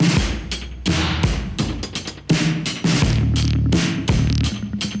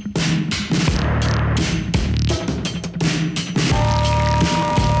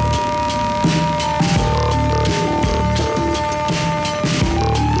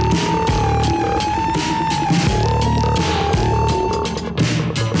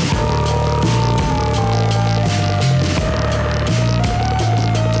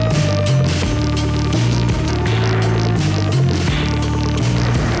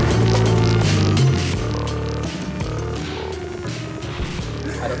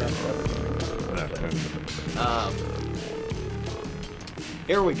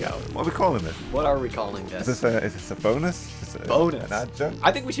we go. What are we calling this? What are we calling this? Is this a bonus? Is it Bonus. An adjunct?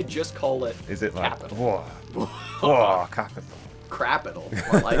 I think we should just call it Is it like Capital. Whoa, capital. Crapital.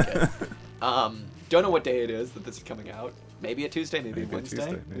 More like it. Don't know what day it is that this is coming out. Maybe a Tuesday, maybe a Wednesday.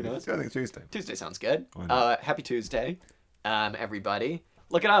 Tuesday. Who knows? I think Tuesday. Tuesday sounds good. Why not? Happy Tuesday, everybody.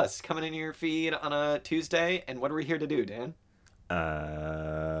 Look at us coming in your feed on a Tuesday, and what are we here to do, Dan?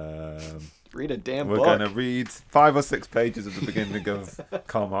 Read a damn We're book. going to read 5 or 6 pages at the beginning of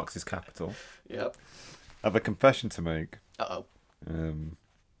Karl Marx's Capital. Yep. I have a confession to make. Uh-oh.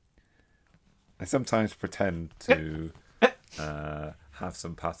 I sometimes pretend to have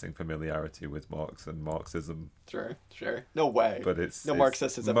some passing familiarity with Marx and Marxism, Sure. No way. but it's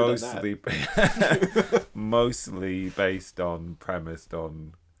Marxist has ever done mostly mostly premised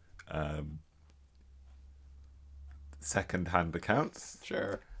on second-hand accounts.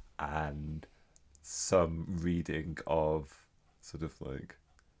 Sure. And some reading of sort of like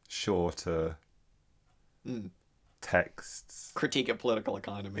shorter texts. Critique of political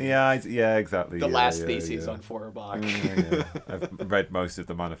economy. Yeah, exactly. The yeah, last yeah, theses yeah. on Feuerbach. Yeah. I've read most of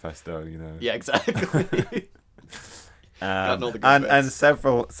the manifesto, you know. Yeah, exactly. Gotten all the good and bits.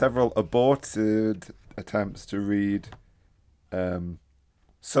 several aborted attempts to read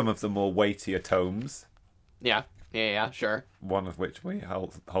some of the more weightier tomes. Yeah, sure. One of which we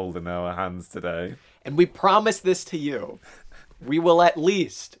hold in our hands today. And we promise this to you. We will at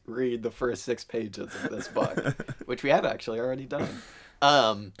least read the first 6 pages of this book, which we have actually already done.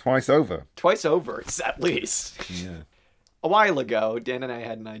 Twice over. Twice over, at least. Yeah. A while ago, Dan and I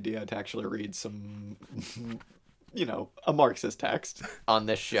had an idea to actually read some, a Marxist text on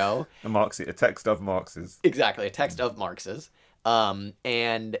this show. A text of Marx's. Exactly, a text of Marx's.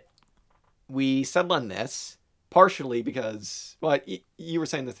 And we settled on this partially because, well, you were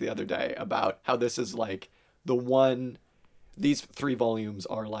saying this the other day about how this is like these 3 volumes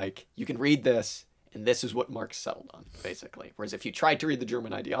are like, you can read this, and this is what Marx settled on, basically. Whereas if you tried to read the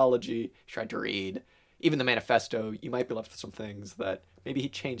German ideology, tried to read even the manifesto, you might be left with some things that maybe he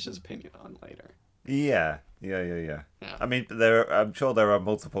changed his opinion on later. Yeah. I mean, I'm sure there are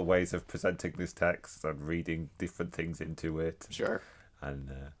multiple ways of presenting this text and reading different things into it. Sure.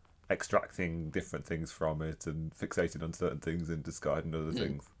 And extracting different things from it and fixating on certain things and discarding other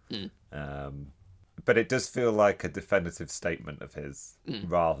things. But it does feel like a definitive statement of his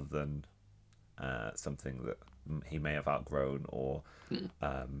rather than something that he may have outgrown or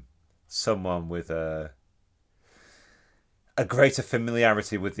someone with a greater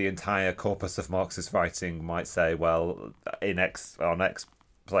familiarity with the entire corpus of Marxist writing might say, well, in X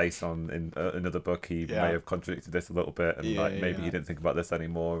place in another book he may have contradicted this a little bit and maybe he didn't think about this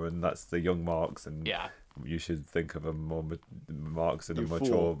anymore, and that's the young Marx, and you should think of a more Marx in a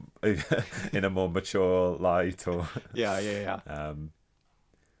more mature light, or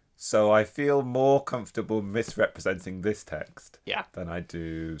so I feel more comfortable misrepresenting this text than I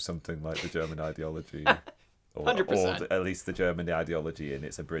do something like the German ideology. Or 100%. Or at least the German ideology in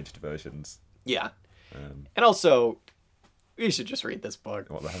its abridged versions. Yeah. And also, we should just read this book.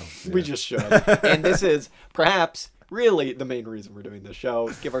 What the hell? We just should. And this is perhaps really the main reason we're doing this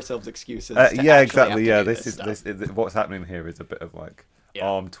show. Give ourselves excuses. Exactly. Yeah, this is what's happening here is a bit of like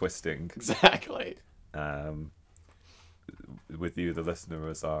arm twisting. Exactly. With you, the listener,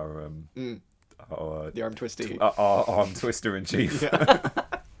 as our the arm twisty. Our arm twister in chief.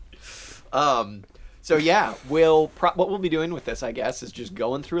 So yeah, what we'll be doing with this, I guess, is just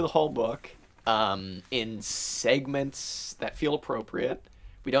going through the whole book in segments that feel appropriate.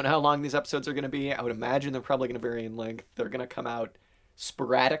 We don't know how long these episodes are going to be. I would imagine they're probably going to vary in length. They're going to come out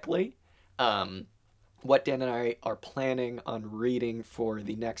sporadically. What Dan and I are planning on reading for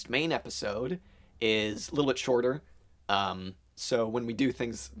the next main episode is a little bit shorter. So when we do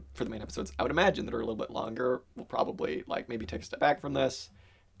things for the main episodes, I would imagine that are a little bit longer, we'll probably maybe take a step back from this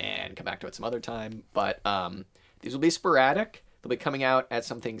and come back to it some other time. But these will be sporadic. They'll be coming out as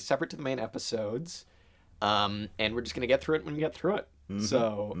something separate to the main episodes. And we're just going to get through it when we get through it. Mm-hmm.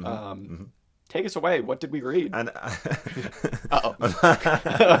 So take us away. What did we read? And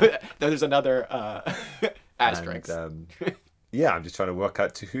There's another asterisk. I'm just trying to work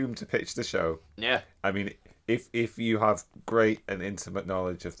out to whom to pitch the show. Yeah. I mean, if you have great and intimate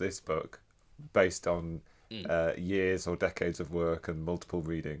knowledge of this book based on years or decades of work and multiple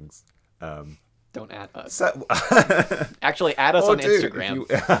readings, don't add us. Actually, add us on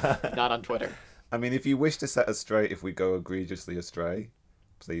Instagram, not on Twitter. I mean, if you wish to set us straight if we go egregiously astray,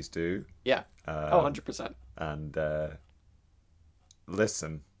 please do. Yeah. 100%. And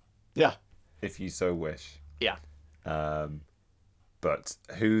listen. Yeah. If you so wish. Yeah. But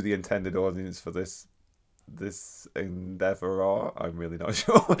who the intended audience for this this endeavor are, I'm really not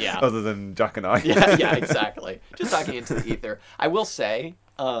sure. Yeah. Other than Jack and I. Yeah, exactly. Just talking into the ether. I will say,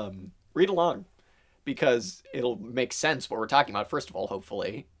 read along, because it'll make sense what we're talking about. First of all,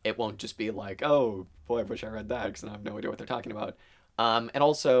 hopefully, it won't just be like, oh, boy, I wish I read that, because I have no idea what they're talking about. And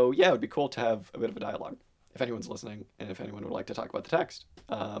also, yeah, it would be cool to have a bit of a dialogue, if anyone's listening, and if anyone would like to talk about the text.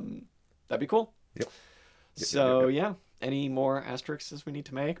 That'd be cool. Yep. So, yeah. Any more asterisks we need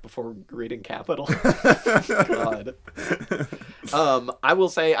to make before reading Capital? God. I will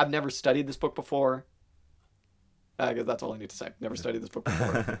say I've never studied this book before. Because that's all I need to say. Never studied this book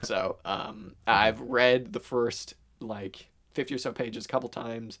before. So I've read the first 50 or so pages a couple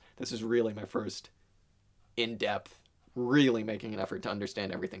times. This is really my first in-depth, really making an effort to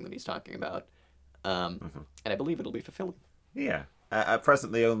understand everything that he's talking about. And I believe it'll be fulfilling. Yeah. At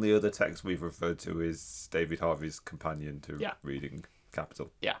present, the only other text we've referred to is David Harvey's companion to reading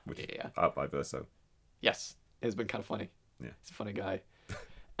Capital. Yeah. Which is out by Verso. Yes. It's been kind of funny. Yeah. He's a funny guy.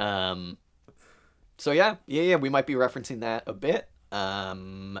 So yeah, we might be referencing that a bit.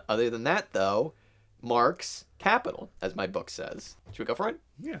 Other than that, though, Marx Capital, as my book says. Should we go for it?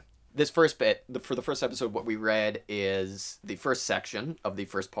 Yeah. This first bit, for the first episode, what we read is the first section of the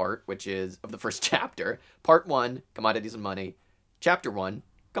first part, which is of the first chapter. Part 1, Commodities and Money. Chapter 1,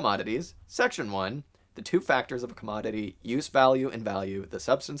 Commodities. Section 1, the two factors of a commodity, use value and value, the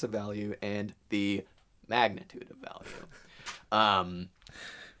substance of value, and the magnitude of value.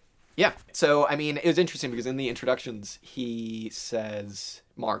 Yeah, so, I mean, it was interesting because in the introductions,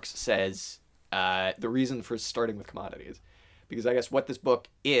 Marx says, the reason for starting with commodities. Because I guess what this book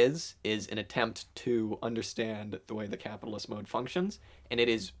is an attempt to understand the way the capitalist mode functions, and it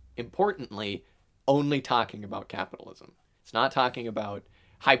is, importantly, only talking about capitalism. It's not talking about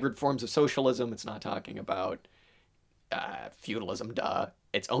hybrid forms of socialism. It's not talking about feudalism,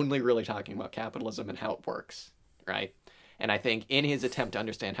 It's only really talking about capitalism and how it works, right? And I think in his attempt to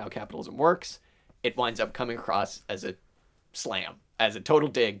understand how capitalism works, it winds up coming across as a slam, as a total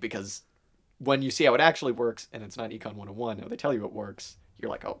dig, because when you see how it actually works, and it's not Econ 101, how they tell you it works, you're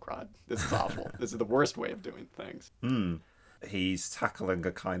like, oh, God, this is awful. This is the worst way of doing things. He's tackling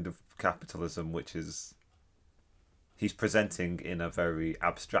a kind of capitalism which is... he's presenting in a very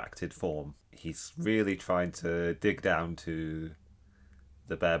abstracted form. He's really trying to dig down to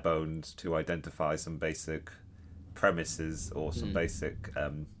the bare bones to identify some basic premises or some basic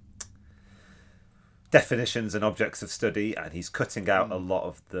definitions and objects of study, and he's cutting out a lot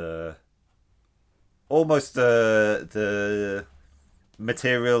of the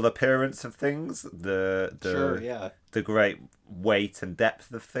material appearance of things, the great weight and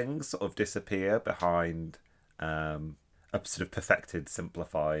depth of things sort of disappear behind a sort of perfected,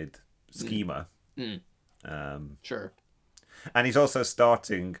 simplified schema. Sure. And he's also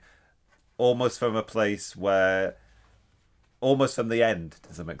starting almost from a place where, almost from the end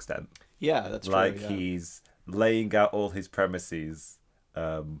to some extent. Yeah, that's true. Like he's laying out all his premises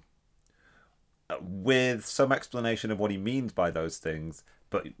with some explanation of what he means by those things,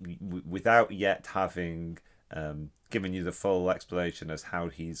 but without yet having given you the full explanation as how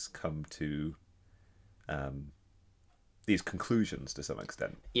he's come to these conclusions to some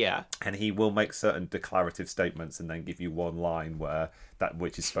extent. Yeah. And he will make certain declarative statements and then give you one line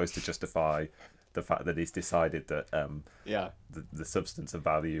which is supposed to justify the fact that he's decided that the substance of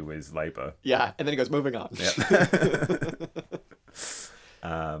value is labour. Yeah, and then he goes, moving on.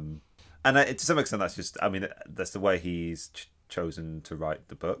 Yeah. And to some extent, that's just, I mean, that's the way he's chosen to write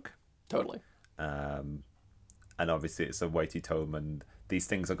the book. Totally. And obviously, it's a weighty tome, and these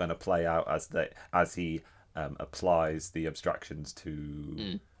things are going to play out as he applies the abstractions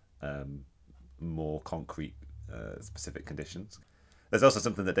to more concrete, specific conditions. There's also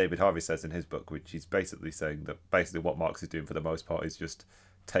something that David Harvey says in his book, which he's basically saying that basically what Marx is doing for the most part is just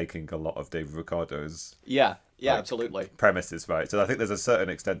taking a lot of David Ricardo's absolutely premises, right? So I think there's a certain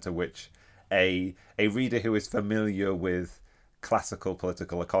extent to which a reader who is familiar with classical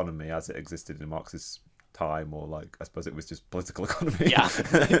political economy as it existed in Marx's time, or I suppose it was just political economy, as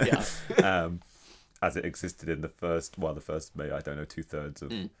it existed in the first 2/3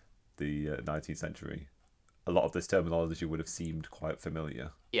 of the 19th century. A lot of this terminology would have seemed quite familiar.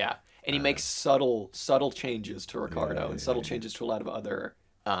 Yeah, and he makes subtle changes to Ricardo and subtle changes to a lot of other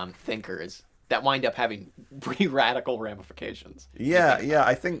thinkers that wind up having pretty radical ramifications.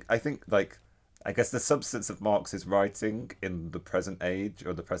 I think I guess the substance of Marx's writing in the present age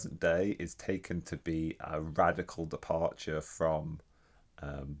or the present day is taken to be a radical departure from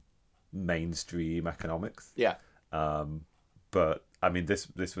mainstream economics. Yeah. But I mean,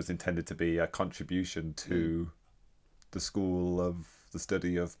 this was intended to be a contribution to the school of the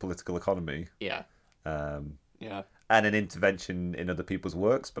study of political economy. Yeah. Yeah. And an intervention in other people's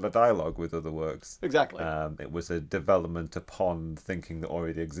works, but a dialogue with other works. Exactly. It was a development upon thinking that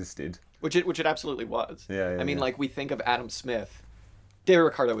already existed. Which it absolutely was. Yeah, I mean, yeah. like, we think of Adam Smith. David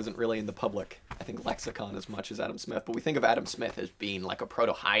Ricardo isn't really in the public, I think, lexicon as much as Adam Smith, but we think of Adam Smith as being like a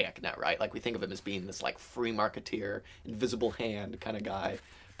proto-Hayek now, right? Like, we think of him as being this, like, free marketeer, invisible hand kind of guy.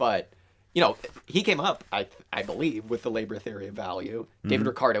 But, you know, he came up, I believe, with the labor theory of value. David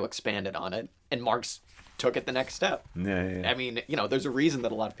Ricardo expanded on it, and Marx took it the next step. Yeah. I mean, you know, there's a reason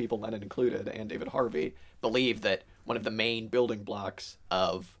that a lot of people, Lenin included, and David Harvey, believe that one of the main building blocks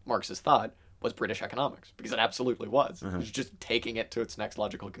of Marx's thought was British economics, because it absolutely was. It was just taking it to its next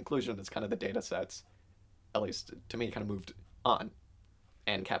logical conclusion. It's kind of the data sets, at least to me, kind of moved on,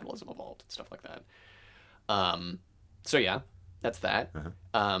 and capitalism evolved and stuff like that. So yeah, that's that.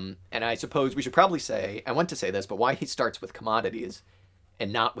 And I suppose we should probably say, I want to say this, but why he starts with commodities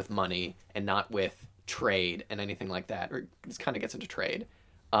and not with money and not with trade and anything like that, or this kind of gets into trade,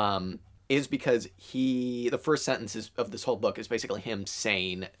 is because the first sentence of this whole book is basically him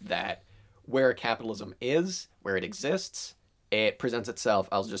saying that where capitalism is, where it exists, it presents itself,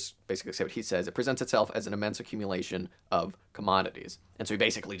 I'll just basically say what he says, it presents itself as an immense accumulation of commodities. And so he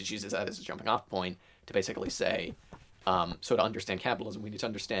basically just uses that as a jumping off point to basically say, so to understand capitalism, we need to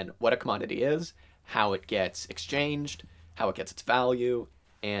understand what a commodity is, how it gets exchanged, how it gets its value,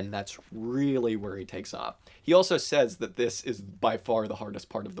 and that's really where he takes off. He also says that this is by far the hardest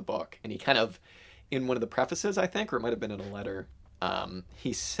part of the book, and he kind of, in one of the prefaces, I think, or it might have been in a letter,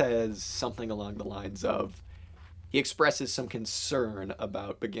 he says something along the lines of, he expresses some concern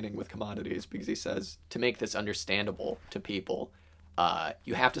about beginning with commodities, because he says, to make this understandable to people,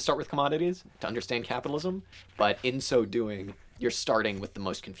 you have to start with commodities to understand capitalism, but in so doing, you're starting with the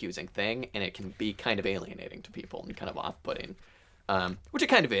most confusing thing, and it can be kind of alienating to people and kind of off-putting. Which it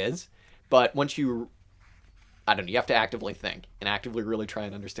kind of is, but once you have to actively think and actively really try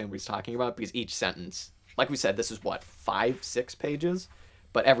and understand what he's talking about, because each sentence, like we said, this is 5-6 pages,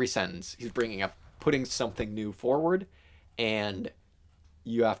 but every sentence he's putting something new forward, and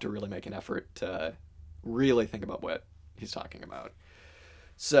you have to really make an effort to really think about what he's talking about.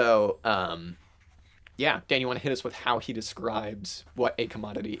 So, yeah, Dan, you want to hit us with how he describes what a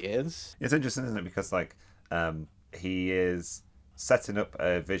commodity is? It's interesting, isn't it? Because, he is setting up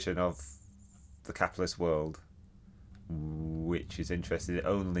a vision of the capitalist world which is interested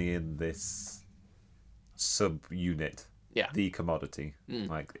only in this sub-unit, the commodity.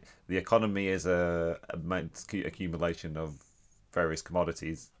 Like, the economy is a accumulation of various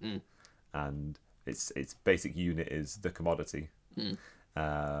commodities, and its basic unit is the commodity.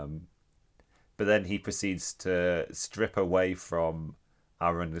 But then he proceeds to strip away from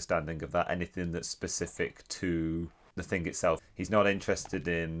our understanding of that anything that's specific to the thing itself. He's not interested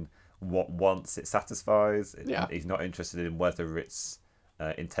in what wants it satisfies. He's not interested in whether it's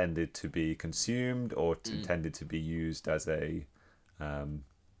intended to be consumed or intended to be used as an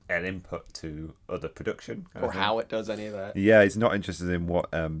input to other production. Or how it does any of that. Yeah, he's not interested in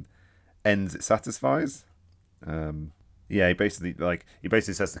what ends it satisfies. He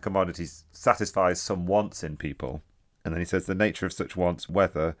basically says the commodity satisfies some wants in people. And then he says the nature of such wants,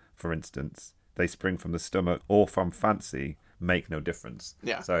 whether, for instance, they spring from the stomach or from fancy, make no difference.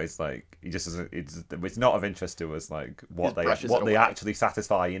 Yeah. So it's like he just doesn't. It's not of interest to us, like what they away. actually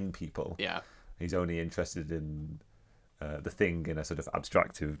satisfy in people. Yeah. He's only interested in the thing in a sort of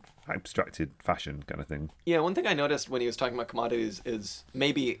abstracted fashion kind of thing. Yeah. One thing I noticed when he was talking about commodities is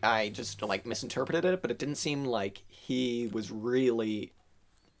maybe I just misinterpreted it, but it didn't seem like he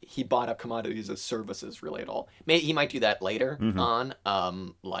bought up commodities as services really at all. He might do that later on, a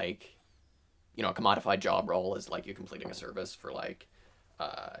commodified job role is like you completing a service for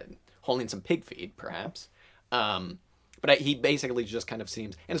holding some pig feed, perhaps. But he basically just kind of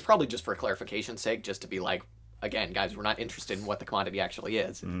seems, and it's probably just for clarification's sake, just to be like, again, guys, we're not interested in what the commodity actually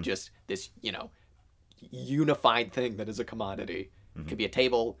is. Just this, unified thing that is a commodity. It could be a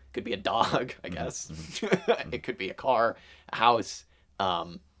table, could be a dog, I guess. It could be a car, a house.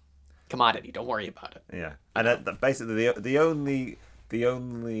 Commodity. Don't worry about it. Yeah, and basically the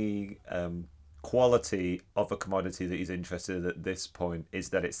only quality of a commodity that he's interested in at this point is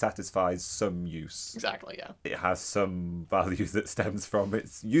that it satisfies some use. Exactly. Yeah. It has some value that stems from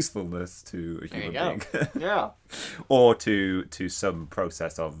its usefulness to a human being. Yeah. Or to some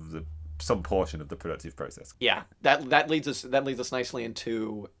process of some portion of the productive process. Yeah. That leads us nicely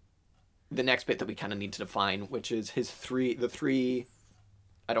into the next bit that we kind of need to define, which is the three.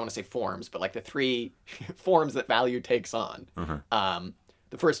 I don't want to say forms, but like the three forms that value takes on.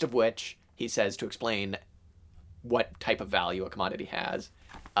 The first of which he says to explain what type of value a commodity has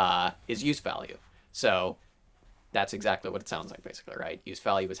is use value. So that's exactly what it sounds like, basically, right? Use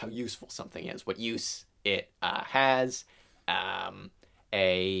value is how useful something is, what use it has.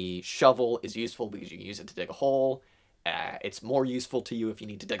 A shovel is useful because you can use it to dig a hole. It's more useful to you if you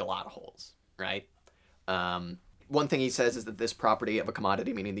need to dig a lot of holes, right? One thing he says is that this property of a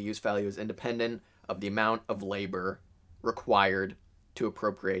commodity, meaning the use value, is independent of the amount of labor required to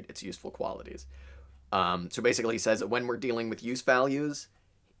appropriate its useful qualities. So basically, he says that when we're dealing with use values,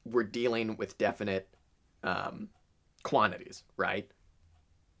 we're dealing with definite quantities, right?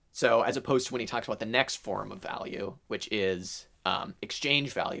 So as opposed to when he talks about the next form of value, which is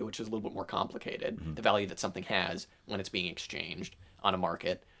exchange value, which is a little bit more complicated, the value that something has when it's being exchanged on a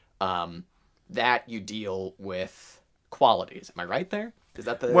market, that you deal with qualities. Am I right there? Is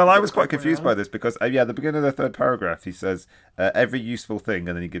that the? Well, I was quite confused by this because, at the beginning of the third paragraph, he says every useful thing,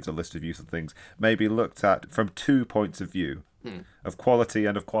 and then he gives a list of useful things, may be looked at from 2 points of view, of quality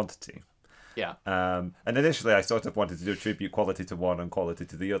and of quantity. Yeah. And initially, I sort of wanted to attribute quality to one and quality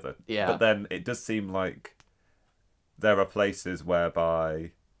to the other. Yeah. But then it does seem like there are places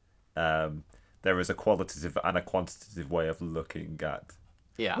whereby there is a qualitative and a quantitative way of looking at.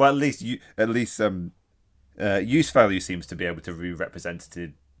 Yeah. Well, at least use value seems to be able to be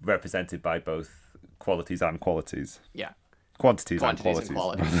represented by both qualities and qualities. Yeah. Quantities and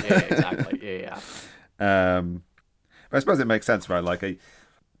qualities. Yeah, exactly. Yeah. But I suppose it makes sense, right? Like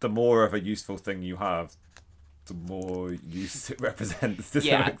the more of a useful thing you have, the more use it represents.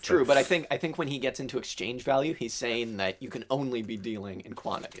 Yeah, true. But I think when he gets into exchange value, he's saying that you can only be dealing in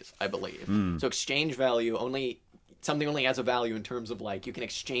quantities, I believe. So exchange value something only has a value in terms of like you can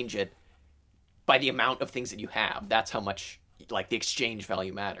exchange it by the amount of things that you have. That's how much like the exchange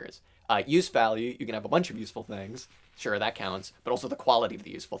value matters. Use value, you can have a bunch of useful things. Sure, that counts. But also the quality of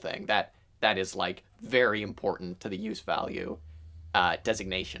the useful thing. That is like very important to the use value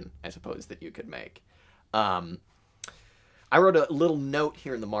designation, I suppose, that you could make. I wrote a little note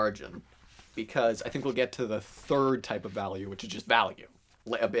here in the margin because I think we'll get to the third type of value, which is just value,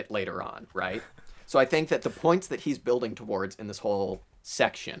 a bit later on, right? So I think that the points that he's building towards in this whole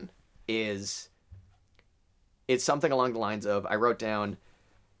section is something along the lines of, I wrote down,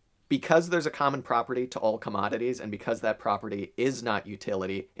 because there's a common property to all commodities, and because that property is not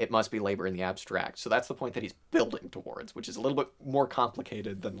utility, it must be labor in the abstract. So that's the point that he's building towards, which is a little bit more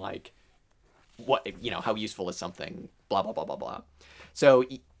complicated than like, what, how useful is something, blah, blah, blah, blah, blah. So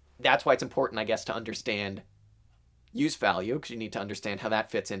that's why it's important, I guess, to understand use value, because you need to understand how that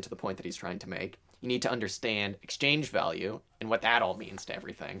fits into the point that he's trying to make. You need to understand exchange value and what that all means to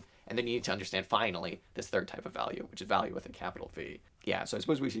everything. And then you need to understand, finally, this third type of value, which is value with a capital V. Yeah, so I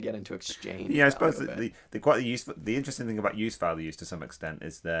suppose we should get into exchange. Yeah, I suppose the interesting thing about use values to some extent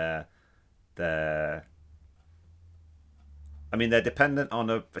is they're dependent on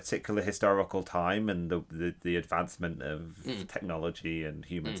a particular historical time and the advancement of technology and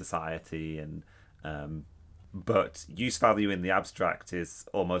human society, and but use value in the abstract is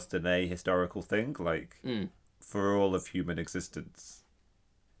almost an ahistorical thing. Like for all of human existence,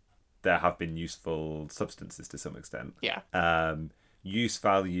 there have been useful substances to some extent. Yeah. Use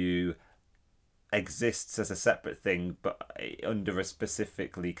value exists as a separate thing, but under a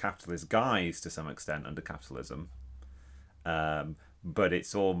specifically capitalist guise to some extent under capitalism. But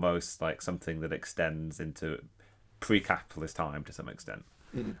it's almost like something that extends into pre-capitalist time to some extent.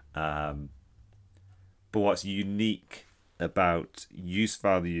 But what's unique about use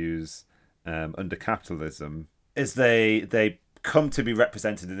values under capitalism is they come to be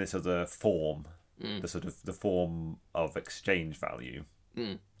represented in this other form, the form of exchange value.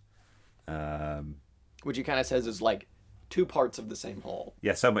 Which he kind of says is like two parts of the same whole.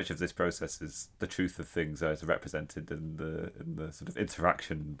 Yeah, so much of this process is the truth of things as represented in the sort of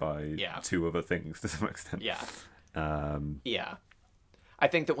interaction by two other things to some extent. Yeah. Yeah. I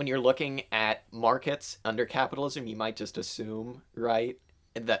think that when you're looking at markets under capitalism, you might just assume, right,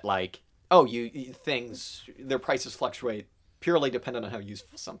 that like, oh, their prices fluctuate purely dependent on how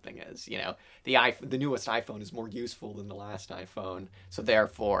useful something is. The newest iPhone is more useful than the last iPhone, so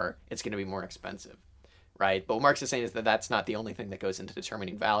therefore it's going to be more expensive, right? But what Marx is saying is that that's not the only thing that goes into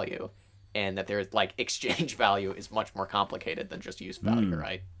determining value, and that there's like exchange value is much more complicated than just use value,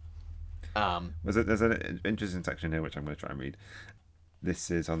 right? There's an interesting section here which I'm going to try and read.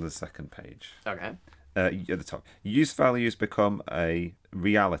 This is on the second page. Okay. At the top. Use values become a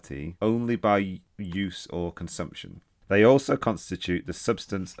reality only by use or consumption. They also constitute the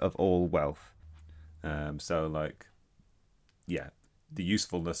substance of all wealth. So, like, yeah, the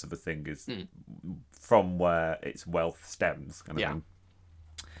usefulness of a thing is from where its wealth stems. Kind of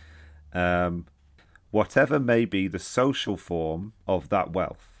thing. Whatever may be the social form of that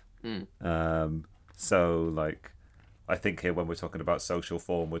wealth. So, like, I think here when we're talking about social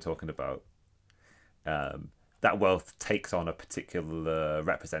form, we're talking about that wealth takes on a particular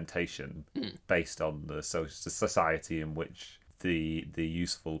representation based on the society in which the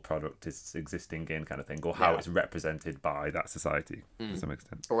useful product is existing in, kind of thing, or how it's represented by that society to some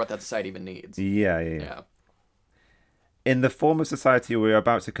extent, or what that society even needs. Yeah. In the form of society we are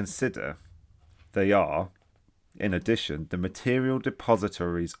about to consider, they are, in addition, the material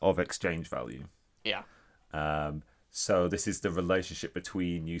depositories of exchange value. Yeah. So this is the relationship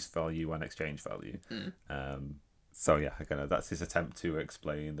between use value and exchange value. So yeah, again, that's his attempt to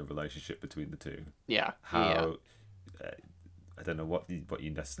explain the relationship between the two. Yeah. How I don't know what you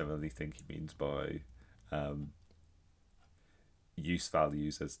necessarily think he means by use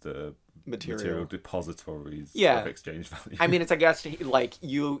values as the material depositories of exchange value. I mean, it's, I guess, like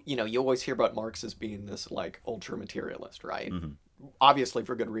you always hear about Marx as being this like ultra materialist, right? Obviously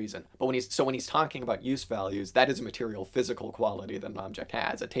for good reason. But when he's talking about use values, that is a material physical quality that an object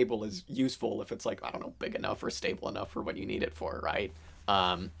has. A table is useful if it's like, I don't know, big enough or stable enough for what you need it for, right?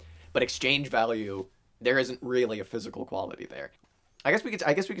 But exchange value, there isn't really a physical quality there. I guess we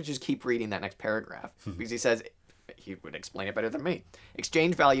could just keep reading that next paragraph because he says, he would explain it better than me.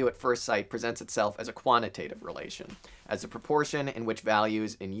 Exchange value at first sight presents itself as a quantitative relation, as the proportion in which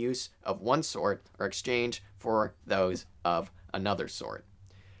values in use of one sort are exchanged for those of another sort.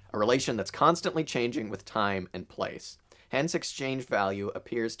 A relation that's constantly changing with time and place. Hence, exchange value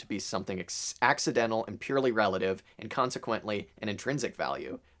appears to be something accidental and purely relative, and consequently an intrinsic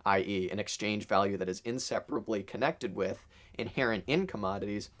value, i.e., an exchange value that is inseparably connected with, inherent in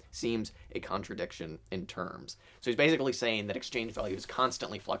commodities, seems a contradiction in terms. So he's basically saying that exchange value is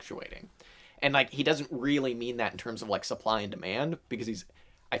constantly fluctuating. And like, he doesn't really mean that in terms of like supply and demand, because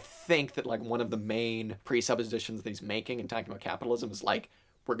I think that like one of the main presuppositions that he's making in talking about capitalism is like,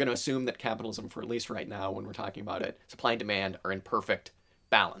 we're going to assume that capitalism, for at least right now when we're talking about it, supply and demand are in perfect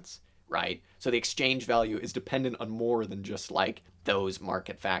balance, right? So the exchange value is dependent on more than just like those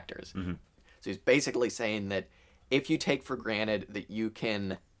market factors. So he's basically saying that if you take for granted that you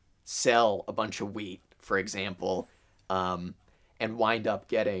can sell a bunch of wheat, for example, and wind up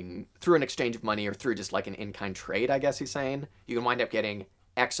getting, through an exchange of money or through just like an in-kind trade, I guess he's saying, you can wind up getting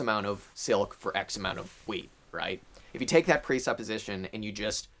X amount of silk for X amount of wheat, right? If you take that presupposition and you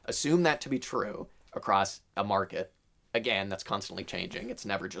just assume that to be true across a market, again, that's constantly changing. It's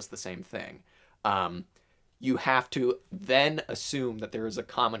never just the same thing. You have to then assume that there is a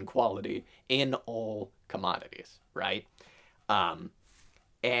common quality in all commodities, right?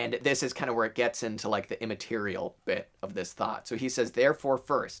 And this is kind of where it gets into like the immaterial bit of this thought. So he says, therefore,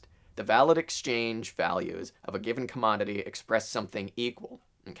 first, the valid exchange values of a given commodity express something equal.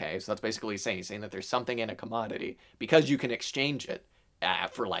 Okay, so that's basically he's saying that there's something in a commodity because you can exchange it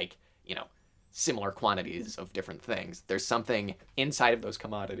for like, similar quantities of different things. There's something inside of those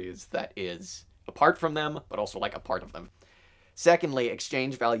commodities that is apart from them, but also like a part of them. Secondly,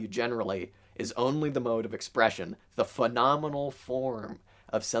 exchange value generally is only the mode of expression, the phenomenal form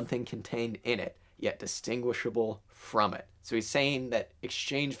of something contained in it, yet distinguishable from it. So he's saying that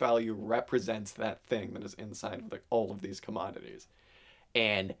exchange value represents that thing that is inside of all of these commodities.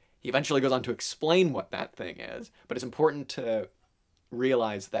 And he eventually goes on to explain what that thing is, but it's important to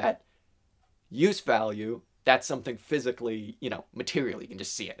realize that use value, that's something physically, material. You can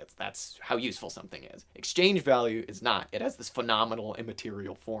just see it. That's how useful something is. Exchange value is not. It has this phenomenal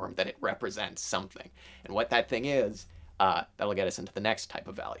immaterial form that it represents something. And what that thing is, that'll get us into the next type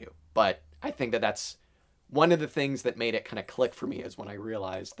of value. But I think that that's one of the things that made it kind of click for me is when I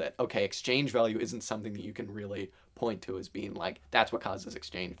realized that, okay, exchange value isn't something that you can really point to as being like, that's what causes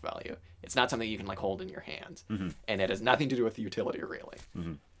exchange value. It's not something you can like hold in your hands. And it has nothing to do with the utility, really.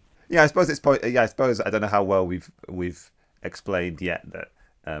 Yeah, I suppose I don't know how well we've explained yet that,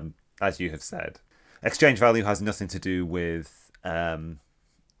 as you have said, exchange value has nothing to do with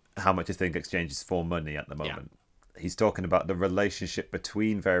how much a thing exchanges for money at the moment. He's talking about the relationship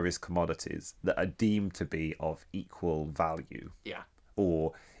between various commodities that are deemed to be of equal value,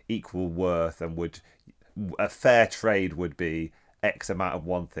 or equal worth, and a fair trade would be X amount of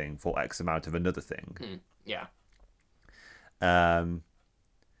one thing for X amount of another thing.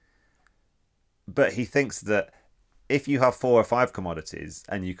 But he thinks that if you have 4 or 5 commodities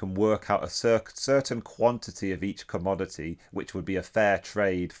and you can work out a certain quantity of each commodity, which would be a fair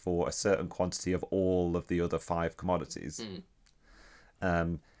trade for a certain quantity of all of the other 5 commodities,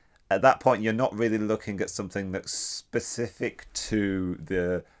 at that point you're not really looking at something that's specific to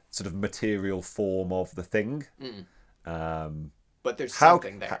the sort of material form of the thing. But there's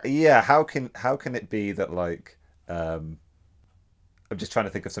something there. Yeah, how can it be that like I'm just trying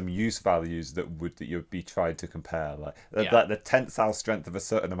to think of some use values that you'd be trying to compare, like Yeah. the tensile strength of a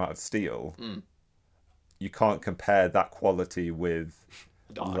certain amount of steel. Mm. You can't compare that quality with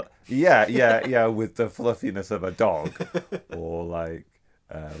Dog. with the fluffiness of a dog, or like.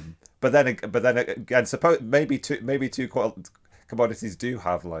 But then again, suppose maybe two commodities do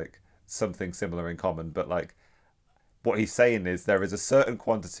have like something similar in common, but like what he's saying is there is a certain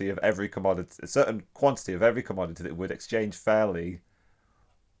quantity of every commodity that would exchange fairly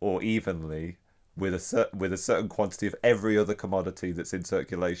or evenly with a certain quantity of every other commodity that's in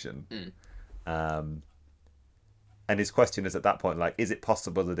circulation. And his question is at that point, like, is it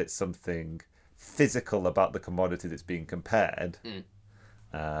possible that it's something physical about the commodity that's being compared?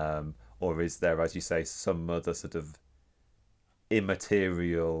 Or is there, as you say, some other sort of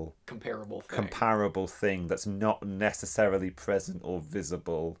immaterial, comparable thing that's not necessarily present or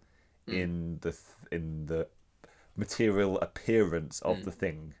visible in the material appearance of the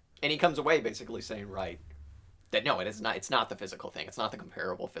thing? And he comes away basically saying, right, that no, it's not the physical thing. It's not the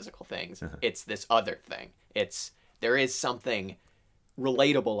comparable physical things. It's this other thing. There is something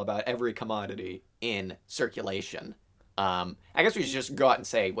relatable about every commodity in circulation. I guess we should just go out and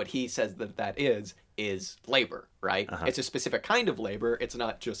say what he says that is labor, right? It's a specific kind of labor. It's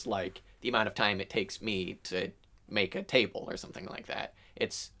not just like the amount of time it takes me to make a table or something like that.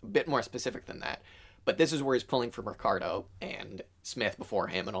 It's a bit more specific than that. But this is where he's pulling from Ricardo and Smith before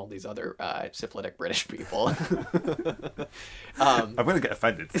him and all these other syphilitic British people. I'm going to get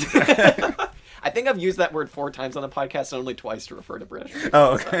offended. I think I've used that word 4 times on the podcast and only twice to refer to British people.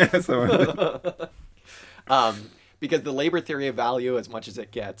 Oh, okay. So... because the labor theory of value, as much as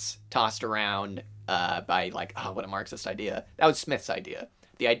it gets tossed around by like, oh, what a Marxist idea. That was Smith's idea.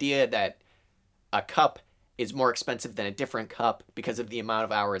 The idea that a cup is more expensive than a different cup because of the amount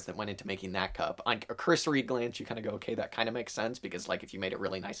of hours that went into making that cup. On a cursory glance, you kind of go, okay, that kind of makes sense, because like if you made a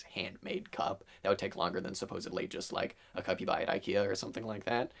really nice handmade cup, that would take longer than supposedly just like a cup you buy at IKEA or something like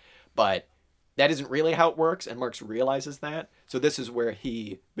that. But that isn't really how it works, and Marx realizes that. So this is where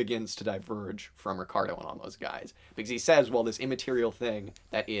he begins to diverge from Ricardo and all those guys, because he says, well, this immaterial thing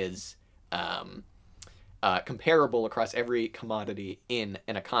that is comparable across every commodity in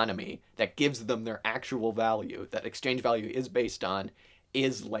an economy that gives them their actual value, that exchange value is based on,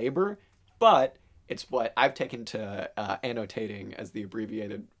 is labor, but it's what I've taken to annotating as the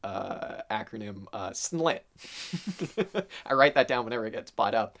abbreviated acronym SNLIT. I write that down whenever it gets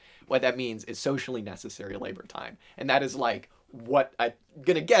brought up. What that means is socially necessary labor time. And that is like what I'm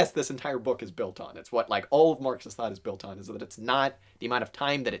going to guess this entire book is built on. It's what like all of Marx's thought is built on, is that it's not the amount of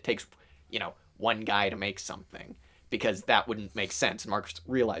time that it takes, one guy to make something, because that wouldn't make sense. Marx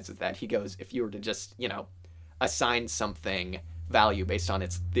realizes that. He goes, if you were to just, assign something value based on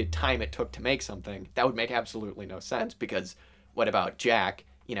the time it took to make something, that would make absolutely no sense, because what about Jack?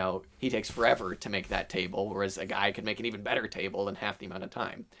 He takes forever to make that table, whereas a guy could make an even better table in half the amount of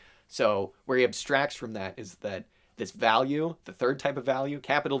time. So where he abstracts from that is that this value, the third type of value,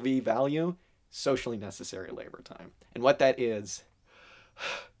 capital V value, socially necessary labor time. And what that is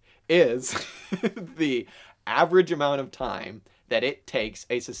the average amount of time that it takes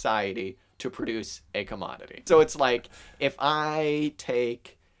a society to produce a commodity. So it's like, if I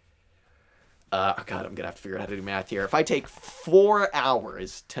take, I'm going to have to figure out how to do math here. If I take 4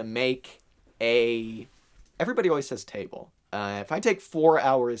 hours to make everybody always says table. If I take 4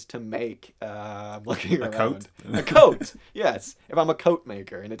 hours to make, I'm looking around. Coat? A coat, yes. If I'm a coat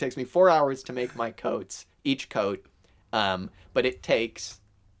maker, and it takes me 4 hours to make my coats, each coat, but it takes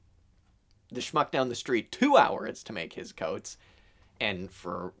the schmuck down the street 2 hours to make his coats, and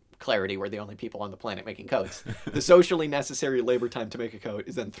for clarity, we're the only people on the planet making coats. The socially necessary labor time to make a coat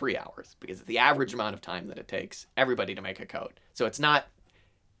is then 3 hours, because it's the average amount of time that it takes everybody to make a coat. So it's not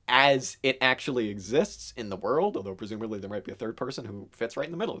as it actually exists in the world, although presumably there might be a third person who fits right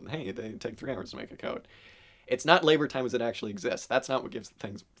in the middle, and hey, they take 3 hours to make a coat. It's not labor time as it actually exists. That's not what gives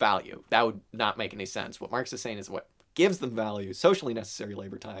things value. That would not make any sense. What Marx is saying is what gives them value, socially necessary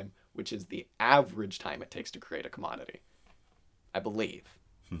labor time, which is the average time it takes to create a commodity. I believe.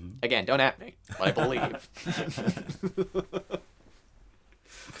 Mm-hmm. Again, don't at me, but I believe.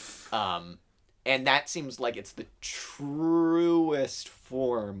 And that seems like it's the truest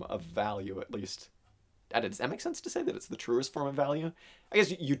form of value, at least. Does that make sense to say that it's the truest form of value? I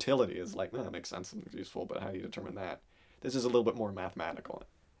guess utility is like, that makes sense and useful, but how do you determine that? This is a little bit more mathematical.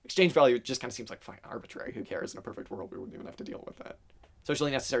 Exchange value just kind of seems like fine, arbitrary. Who cares? In a perfect world, we wouldn't even have to deal with that.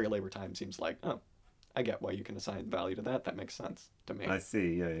 Socially necessary labor time seems like, oh, I get why you can assign value to that. That makes sense to me. I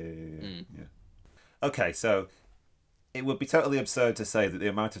see. Yeah. Okay, so it would be totally absurd to say that the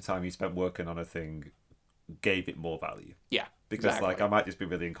amount of time you spent working on a thing gave it more value. Yeah. Because exactly. like I might just be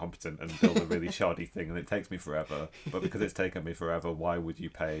really incompetent and build a really shoddy thing and it takes me forever. But because it's taken me forever, why would you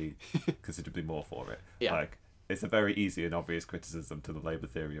pay considerably more for it? Yeah. Like it's a very easy and obvious criticism to the labour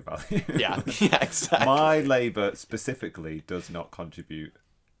theory of value. Yeah, exactly. My labour specifically does not contribute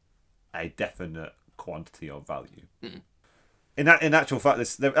a definite quantity of value. Mm. In actual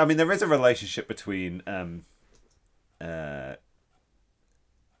fact, there is a relationship between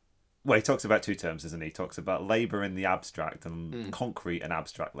well, he talks about two terms, doesn't he? He talks about labour in the abstract and concrete and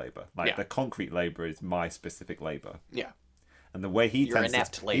abstract labour. Like the concrete labour is my specific labour. Yeah. And the way he You're tends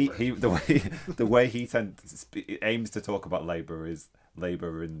inept to labour. the way he tends to aims to talk about labour is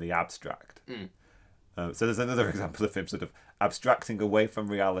labour in the abstract. So there's another example of him sort of abstracting away from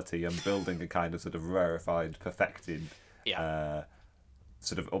reality and building a kind of sort of rarefied, perfected,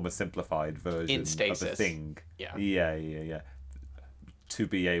 sort of almost simplified version of a thing. Yeah. To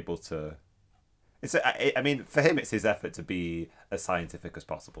be able to, I mean, for him, it's his effort to be as scientific as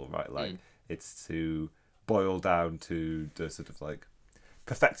possible, right? Like it's to boil down to the sort of like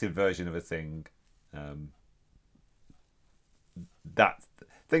perfected version of a thing. That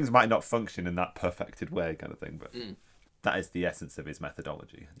things might not function in that perfected way, kind of thing, but that is the essence of his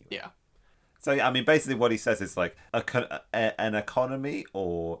methodology. Anyway. Yeah. So, I mean, basically what he says is like an economy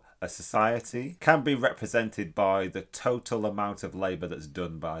or a society can be represented by the total amount of labour that's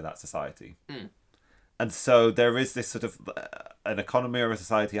done by that society. And so there is this sort of, an economy or a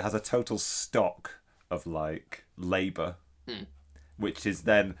society has a total stock of like labour, which is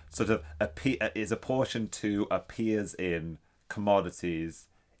then sort of is apportioned to appears in commodities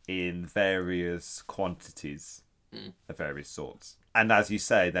in various quantities of various sorts. And as you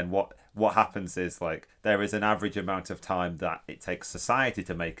say, then what happens is like there is an average amount of time that it takes society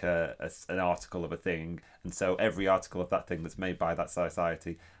to make an article of a thing, and so every article of that thing that's made by that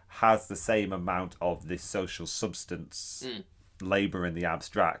society has the same amount of this social substance, labour in the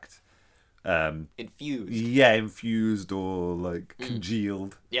abstract. Infused or like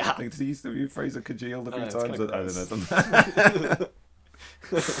congealed. Yeah. I think he used the phrase of congealed a few times. I don't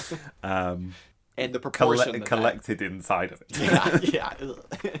know. And the proportion collected inside of it. Yeah.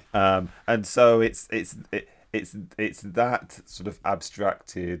 And so it's that sort of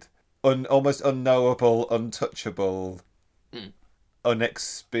abstracted, almost unknowable, untouchable,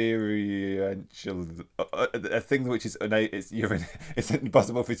 unexperiential, a thing which is it's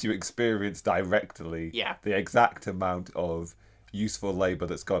impossible for you to experience directly. Yeah. The exact amount of useful labour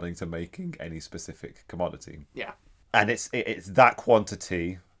that's gone into making any specific commodity. Yeah. And it's that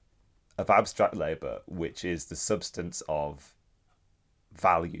quantity of abstract labour which is the substance of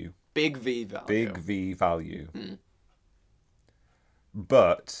value. Big V value. Big V value.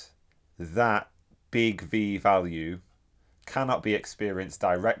 But that big V value cannot be experienced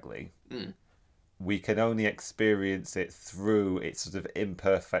directly. We can only experience it through its sort of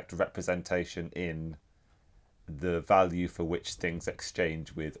imperfect representation in the value for which things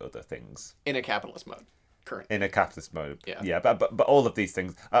exchange with other things. In a capitalist mode. Currently. In a capitalist mode. Yeah. But all of these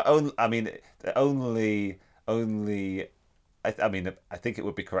things are only, I think it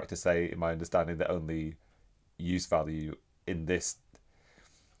would be correct to say, in my understanding, that only use value in this,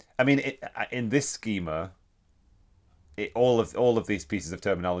 in this schema, all of these pieces of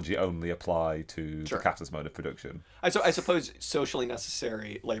terminology only apply to the capitalist mode of production. I suppose socially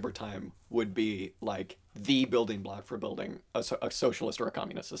necessary labor time would be like the building block for building a socialist or a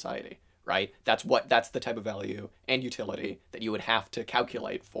communist society, right? That's the type of value and utility that you would have to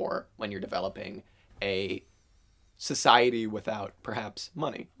calculate for when you're developing a society without perhaps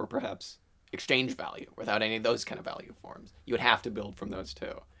money or perhaps exchange value, without any of those kind of value forms. You would have to build from those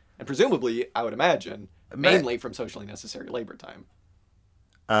two. And presumably, I would imagine, mainly from socially necessary labor time.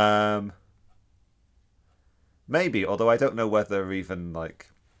 Maybe, although I don't know whether even like,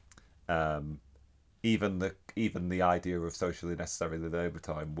 even the idea of socially necessary labor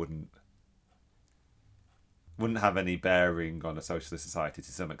time wouldn't have any bearing on a socialist society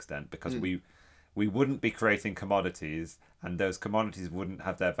to some extent, because we wouldn't be creating commodities, and those commodities wouldn't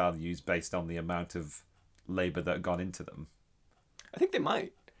have their values based on the amount of labor that had gone into them. I think they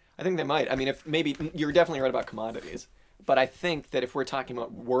might. I mean, if maybe you're definitely right about commodities, but I think that if we're talking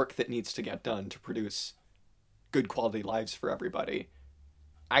about work that needs to get done to produce good quality lives for everybody,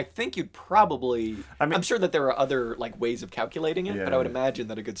 I think you'd probably, I'm sure that there are other like ways of calculating it, but I would imagine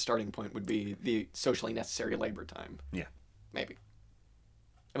that a good starting point would be the socially necessary labor time. Yeah. Maybe.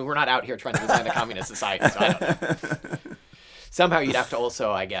 I mean, we're not out here trying to design a communist society, so I don't know. Somehow you'd have to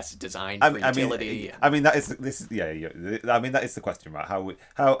also, I guess, design for utility. I mean, that is the question, right?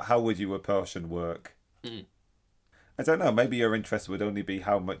 How would you apportion work? I don't know. Maybe your interest would only be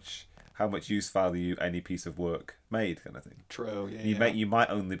how much how much use value any piece of work made, kind of thing. True. Yeah. You might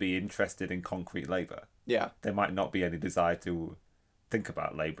only be interested in concrete labor. Yeah. There might not be any desire to think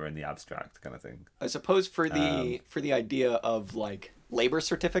about labor in the abstract, kind of thing. I suppose for the idea of like labor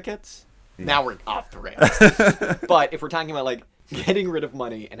certificates. Yeah. Now we're off the rails. But if we're talking about like getting rid of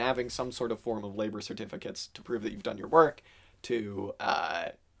money and having some sort of form of labor certificates to prove that you've done your work, to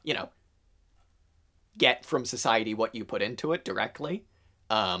get from society what you put into it directly,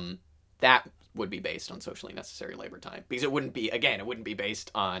 that would be based on socially necessary labor time, because it wouldn't be based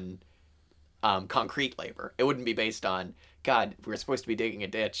on concrete labor. It wouldn't be based on, God, we're supposed to be digging a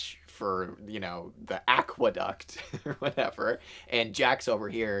ditch for, the aqueduct or whatever, and Jack's over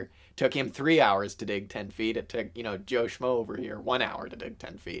here, took him 3 hours to dig 10 feet. It took, Joe Schmo over here 1 hour to dig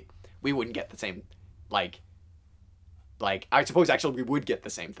 10 feet. We wouldn't get the same, like, I suppose actually we would get the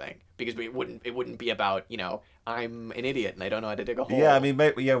same thing, because it wouldn't be about, I'm an idiot and I don't know how to dig a hole. Yeah, I mean,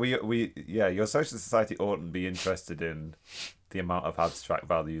 your social society oughtn't be interested in the amount of abstract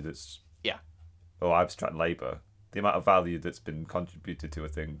value or abstract labor, the amount of value that's been contributed to a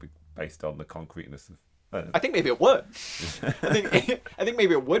thing based on the concreteness of. I think maybe it would. I think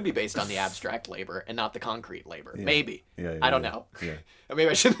maybe it would be based on the abstract labor and not the concrete labor. Yeah. Maybe. Yeah, I don't know. Yeah. Maybe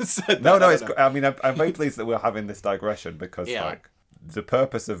I shouldn't have said that. No. I'm very pleased that we're having this digression, because the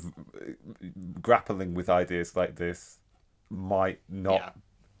purpose of grappling with ideas like this might not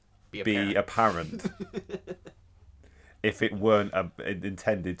be apparent if it weren't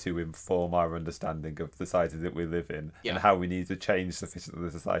intended to inform our understanding of the society that we live in and how we need to change sufficiently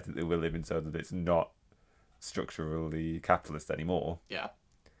the society that we live in so that it's not structurally capitalist anymore. Yeah.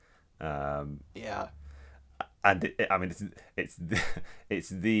 And it's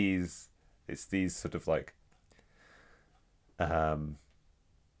these sort of like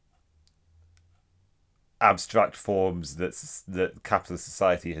abstract forms that capitalist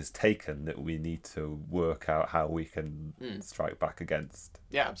society has taken that we need to work out how we can strike back against.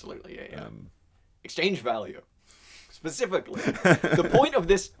 Yeah, absolutely. Yeah. Exchange value. Specifically, the point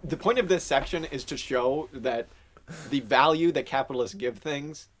of this section is to show that the value that capitalists give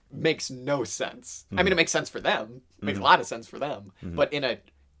things makes no sense. I mean, it makes sense for them. It makes a lot of sense for them. But in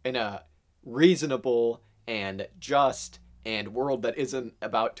a reasonable and just and world that isn't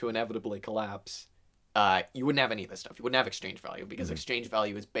about to inevitably collapse, you wouldn't have any of this stuff. You wouldn't have exchange value, because exchange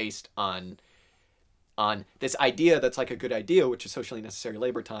value is based on this idea that's like a good idea, which is socially necessary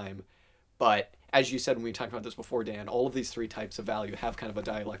labor time. But as you said when we talked about this before, Dan, all of these three types of value have kind of a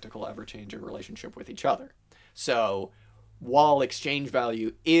dialectical, ever-changing relationship with each other. So while exchange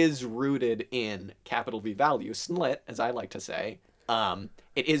value is rooted in capital V value, SNLIT, as I like to say,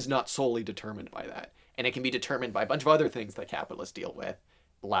 it is not solely determined by that. And it can be determined by a bunch of other things that capitalists deal with,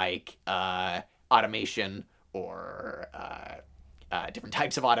 like automation or different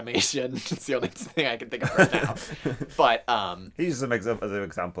types of automation. It's the only thing I can think of right now. But he uses some other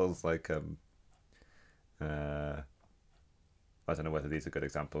examples, like I don't know whether these are good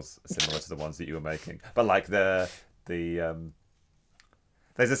examples, similar to the ones that you were making, but like there's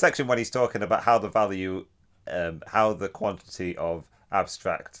a section when he's talking about how the value, how the quantity of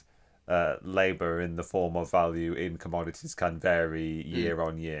abstract labor in the form of value in commodities can vary year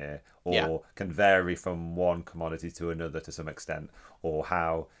on year, or can vary from one commodity to another to some extent, or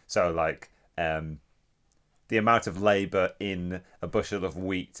how the amount of labor in a bushel of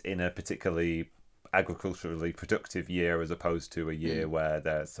wheat in a particularly agriculturally productive year as opposed to a year where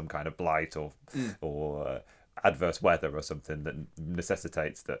there's some kind of blight or adverse weather or something that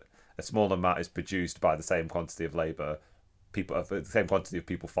necessitates that a small amount is produced by the same quantity of labor, the same quantity of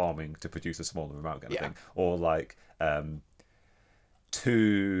people farming to produce a smaller amount, kind of thing. Or like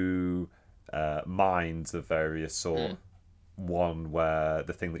two mines of various sort, one where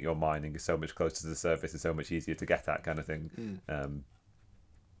the thing that you're mining is so much closer to the surface, is so much easier to get at, kind of thing.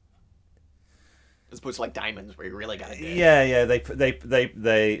 As opposed to like diamonds, where you really got to dig. Yeah. They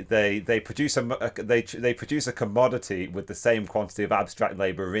produce a commodity with the same quantity of abstract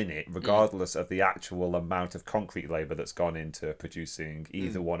labor in it, regardless of the actual amount of concrete labor that's gone into producing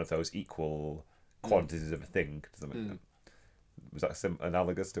either one of those equal quantities of a thing. Does that make sense? Was that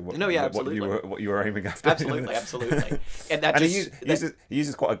analogous to what you were aiming after? Absolutely. And that he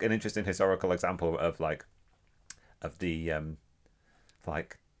uses quite an interesting historical example of the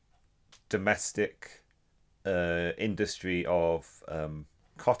domestic industry of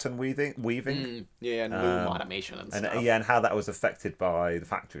cotton weaving. And loom automation and stuff. And how that was affected by the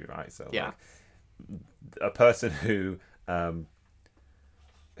factory, right? So a person whose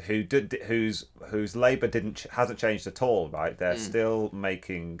labor hasn't changed at all, right? They're still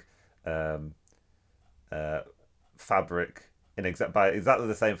making fabric by exactly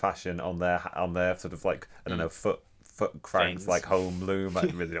the same fashion on their sort of like, I don't know, foot cranks, like home loom. I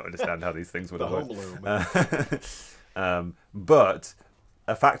really don't understand how these things would the work. Home loom. But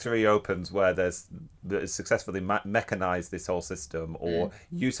a factory opens where that has successfully mechanized this whole system, or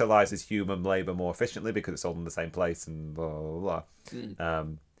utilizes human labor more efficiently because it's all in the same place, and blah blah blah.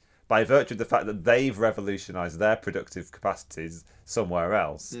 By virtue of the fact that they've revolutionized their productive capacities somewhere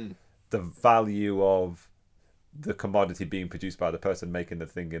else, the value of the commodity being produced by the person making the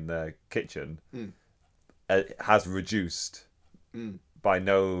thing in their kitchen has reduced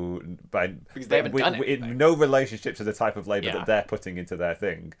because they haven't done it in no relationship to the type of labor that they're putting into their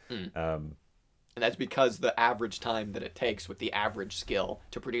thing. And that's because the average time that it takes with the average skill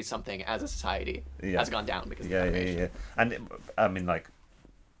to produce something as a society has gone down because of automation. And I mean, like,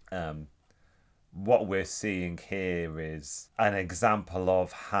 what we're seeing here is an example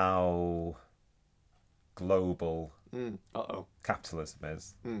of how global capitalism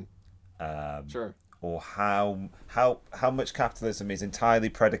is. Sure. Or how much capitalism is entirely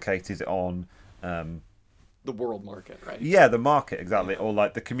predicated on the world market, right? Yeah, the market, exactly. Or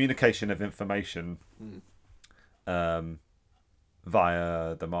like the communication of information via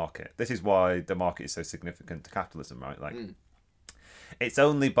the market. This is why the market is so significant to capitalism, right? Like, it's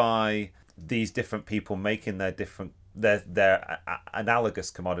only by these different people making their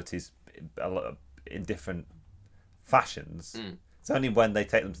analogous commodities in different fashions. It's only when they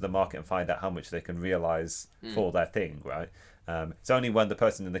take them to the market and find out how much they can realize for their thing, right? It's only when the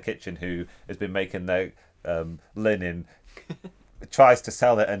person in the kitchen who has been making their linen tries to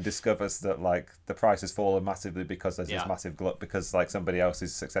sell it and discovers that like the price has fallen massively because there's this massive glut, because like somebody else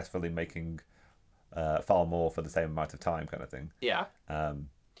is successfully making far more for the same amount of time, kind of thing.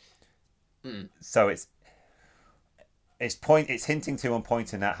 So it's hinting to and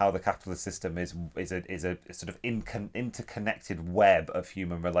pointing at how the capitalist system is a sort of interconnected web of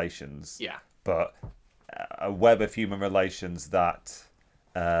human relations. But a web of human relations that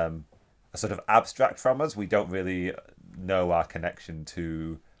are sort of abstract from us. We don't really know our connection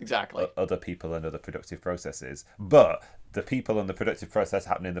to other people and other productive processes. But the people and the productive process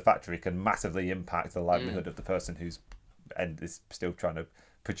happening in the factory can massively impact the livelihood of the person who's is still trying to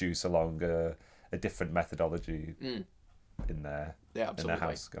produce along a different methodology in their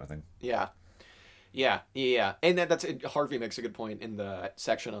house, kind of thing. And that's Harvey makes a good point in the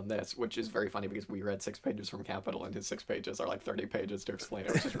section on this, which is very funny because we read 6 pages from Capital and his 6 pages are like 30 pages to explain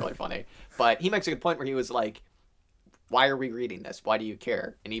it, which is really funny. But he makes a good point where he was like, why are we reading this? Why do you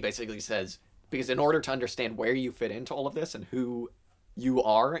care? And he basically says, because in order to understand where you fit into all of this and who you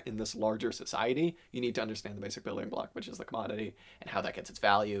are in this larger society, you need to understand the basic building block, which is the commodity, and how that gets its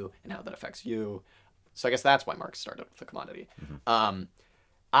value and how that affects you. So I guess that's why Marx started with the commodity.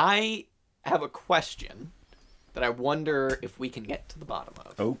 I have a question that I wonder if we can get to the bottom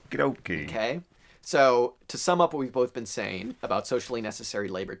of. Okie dokie. Okay. So to sum up what we've both been saying about socially necessary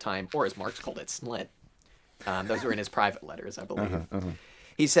labor time, or as Marx called it, SNLT. Those were in his private letters, I believe.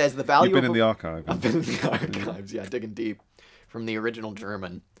 He says the value. You've been in the archive. I've been in the archives, digging deep from the original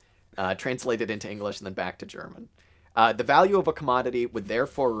German, translated into English and then back to German. The value of a commodity would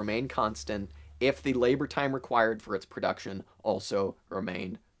therefore remain constant if the labor time required for its production also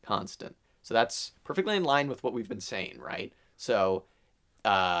remained constant. So that's perfectly in line with what we've been saying, right? So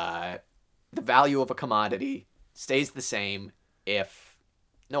the value of a commodity stays the same if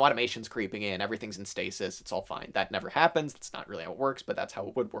no automation's creeping in, everything's in stasis, it's all fine. That never happens. That's not really how it works, but that's how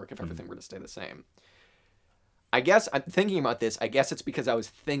it would work if everything were to stay the same. I guess I'm thinking about this. I guess it's because I was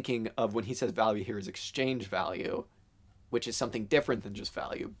thinking of when he says value here is exchange value, which is something different than just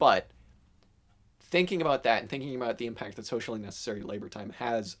value. But thinking about that and thinking about the impact that socially necessary labor time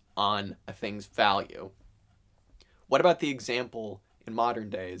has on a thing's value, what about the example in modern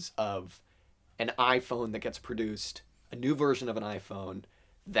days of an iPhone that gets produced, a new version of an iPhone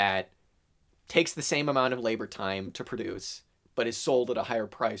that takes the same amount of labor time to produce, but is sold at a higher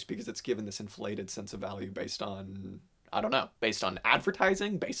price because it's given this inflated sense of value based on, I don't know, based on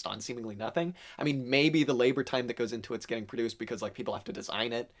advertising, based on seemingly nothing. I mean, maybe the labor time that goes into it's getting produced because like people have to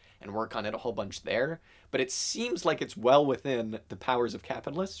design it and work on it a whole bunch there. But it seems like it's well within the powers of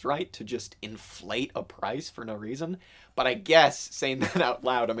capitalists, right, to just inflate a price for no reason. But I guess saying that out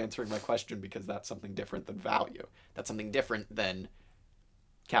loud, I'm answering my question because that's something different than value. That's something different than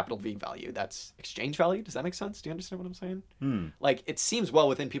capital V value. That's exchange value. Does that make sense? Do you understand what I'm saying? Like, it seems well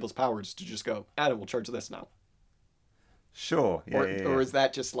within people's powers to just go, Adam, we'll charge this now. Sure. Or is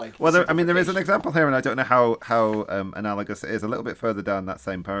that just like... Well, there is an example here, and I don't know how analogous it is. A little bit further down that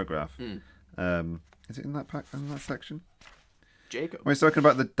same paragraph. Is it in that section? Jacob. When he's talking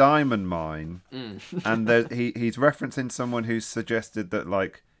about the diamond mine, Mm. and he's referencing someone who suggested that,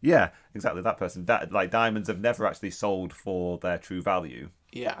 like, yeah, exactly, that person, that, like, diamonds have never actually sold for their true value.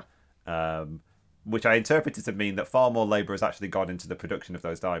 Yeah. Which I interpreted to mean that far more labour has actually gone into the production of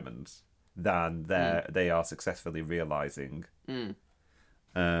those diamonds than they are successfully realising.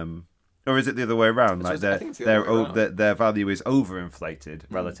 Or is it the other way around? Like their value is overinflated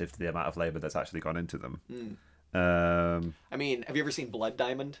relative to the amount of labour that's actually gone into them. I mean, have you ever seen Blood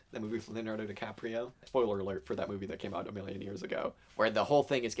Diamond, that movie from Leonardo DiCaprio? Spoiler alert for that movie that came out a million years ago, where the whole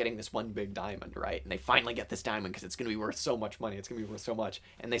thing is getting this one big diamond, right? And they finally get this diamond because it's going to be worth so much money. It's going to be worth so much.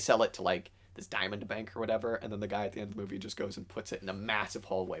 And they sell it to, like, this diamond bank or whatever, and then the guy at the end of the movie just goes and puts it in a massive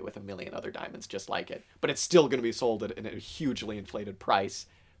hallway with a million other diamonds just like it. But it's still going to be sold at a hugely inflated price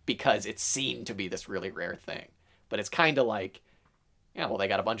because it's seen to be this really rare thing. But it's kind of like, yeah, well, they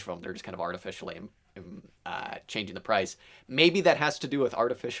got a bunch of them. They're just kind of artificially changing the price. Maybe that has to do with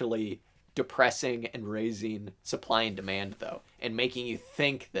artificially depressing and raising supply and demand, though, and making you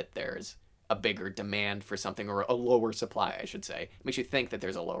think that there's a bigger demand for something, or a lower supply, I should say. It makes you think that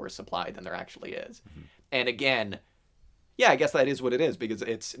there's a lower supply than there actually is. Mm-hmm. And again, yeah, I guess that is what it is, because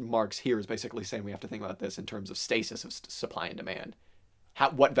it's Marx here is basically saying we have to think about this in terms of stasis of supply and demand.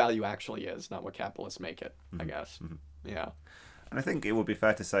 What value actually is, not what capitalists make it, I guess. Mm-hmm. Yeah. And I think it would be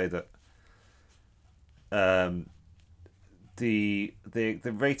fair to say that the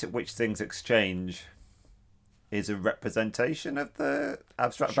rate at which things exchange is a representation of the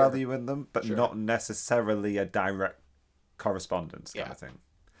abstract value in them, but not necessarily a direct correspondence kind of thing.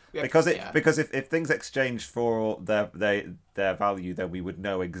 Because if things exchange for their value, then we would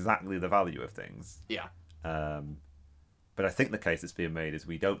know exactly the value of things. Yeah. But I think the case that's being made is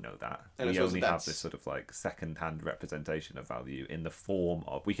we don't know that. And we only have this sort of like second-hand representation of value in the form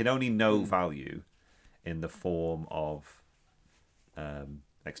of... We can only know value in the form of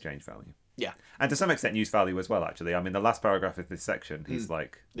exchange value. Yeah. And to some extent use value as well, actually. I mean, the last paragraph of this section, he's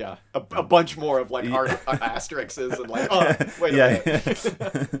like... Yeah, a bunch more of like asterisks and like, oh, wait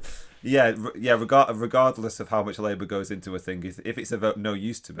a minute. Regardless of how much labour goes into a thing, if it's of no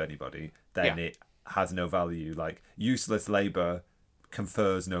use to anybody, then it has no value. Like, useless labour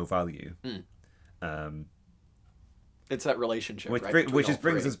confers no value. It's that relationship, which right?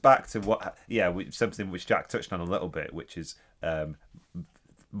 Brings us back to something which Jack touched on a little bit, which is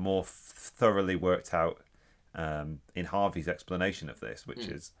more thoroughly worked out in Harvey's explanation of this, which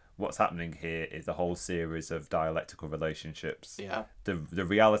is what's happening here is a whole series of dialectical relationships. Yeah. The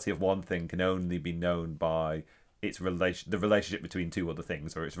reality of one thing can only be known by its the relationship between two other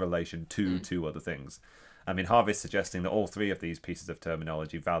things, or its relation to two other things. I mean, Harvey's suggesting that all three of these pieces of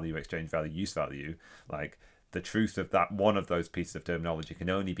terminology, value, exchange value, use value, like the truth of that one of those pieces of terminology can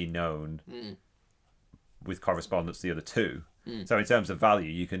only be known with correspondence to the other two. So in terms of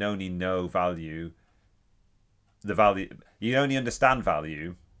value, you can only know value. You only understand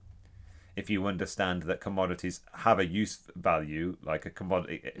value if you understand that commodities have a use value. Like a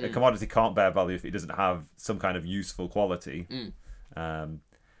commodity can't bear value if it doesn't have some kind of useful quality. And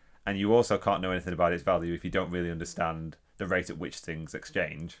you also can't know anything about its value if you don't really understand the rate at which things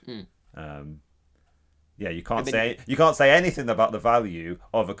exchange. You can't say anything about the value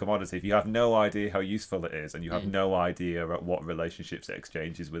of a commodity if you have no idea how useful it is, and you have no idea at what relationships it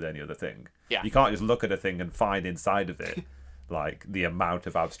exchanges with any other thing. Yeah. You can't just look at a thing and find inside of it like the amount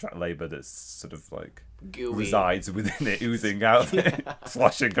of abstract labour that's sort of like gooey resides within it, oozing out of it,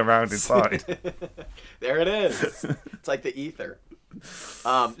 sloshing around inside. There it is. It's like the ether.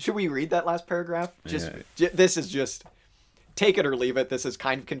 Should we read that last paragraph? This is just take it or leave it. This is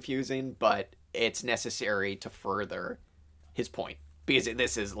kind of confusing, but it's necessary to further his point, because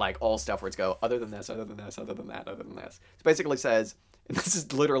this is like all stuff where it's go other than this, other than this, other than that, other than this. It basically says, and this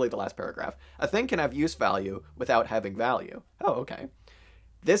is literally the last paragraph, a thing can have use value without having value. Oh, okay.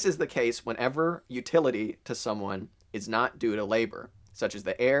 This is the case whenever utility to someone is not due to labor, such as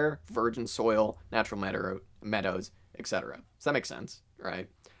the air, virgin soil, natural meadows, etc. So that makes sense, right?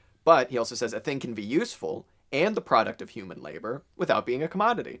 But he also says a thing can be useful and the product of human labor without being a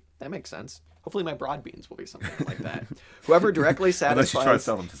commodity. That makes sense. Hopefully my broad beans will be something like that. Whoever directly satisfies... Unless you try to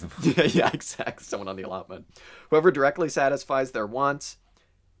sell them to someone. Yeah, exactly. Someone on the allotment. Whoever directly satisfies their wants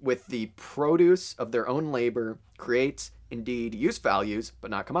with the produce of their own labor creates, indeed, use values, but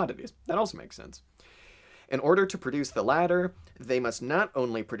not commodities. That also makes sense. In order to produce the latter, they must not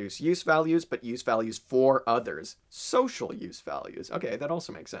only produce use values, but use values for others. Social use values. Okay, that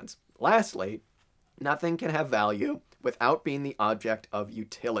also makes sense. Lastly, nothing can have value without being the object of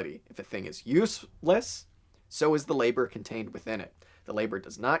utility. If a thing is useless, so is the labor contained within it. The labor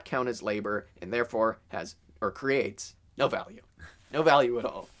does not count as labor and therefore has or creates No value. No value at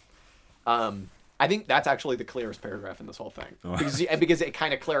all. I think that's actually the clearest paragraph in this whole thing. Because it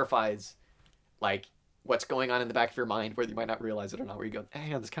kind of clarifies, like, what's going on in the back of your mind, whether you might not realize it or not, where you go,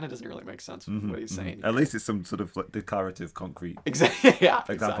 hey, this kind of doesn't really make sense with what he's saying. At least it's some sort of like declarative, concrete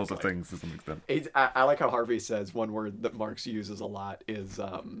examples of things to some extent. I like how Harvey says one word that Marx uses a lot is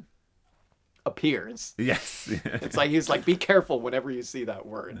appears. Yes. It's like he's like, be careful whenever you see that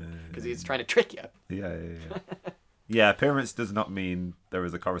word, because he's trying to trick you. Yeah. Yeah, appearance does not mean there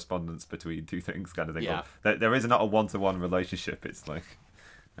is a correspondence between two things, kind of thing. Yeah. There is not a one-to-one relationship. It's like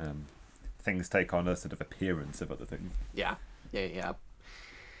things take on a sort of appearance of other things. Yeah.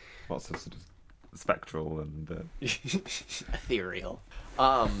 Lots of sort of spectral and ethereal.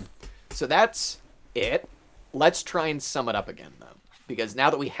 So that's it. Let's try and sum it up again, though, because now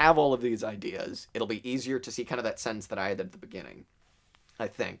that we have all of these ideas, it'll be easier to see kind of that sentence that I had at the beginning, I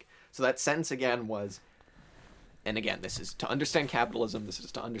think. So that sentence again was, and again, this is to understand capitalism, this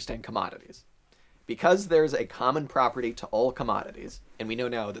is to understand commodities. Because there's a common property to all commodities, and we know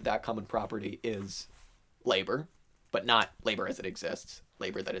now that that common property is labor, but not labor as it exists,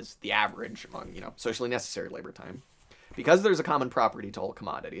 labor that is the average among, socially necessary labor time. Because there's a common property to all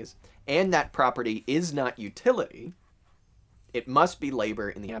commodities, and that property is not utility, it must be labor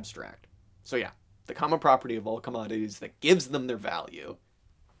in the abstract. So yeah, the common property of all commodities that gives them their value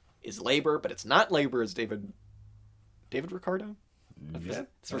is labor, but it's not labor as David Ricardo? Yeah.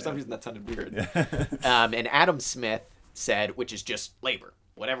 For some reason that sounded weird. And Adam Smith said, which is just labor,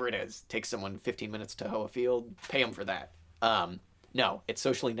 whatever it is. Take someone 15 minutes to hoe a field, pay them for that. No, it's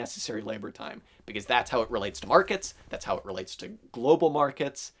socially necessary labor time, because that's how it relates to markets. That's how it relates to global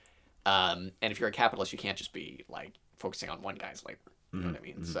markets. And if you're a capitalist, you can't just be like focusing on one guy's labor. You know what I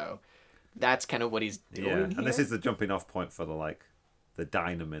mean? So that's kind of what he's doing. Yeah, here. And this is the jumping off point for the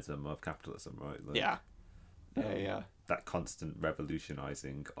dynamism of capitalism, right? Yeah. That constant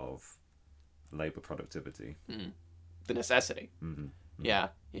revolutionizing of labor productivity. The necessity. Yeah.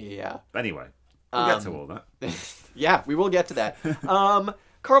 Anyway, we'll get to all that. Yeah, we will get to that.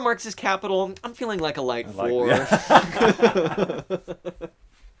 Karl Marx's Capital, I'm feeling like a light 4.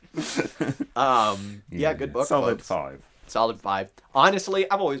 Yeah, good book. Solid folks. 5. Solid 5.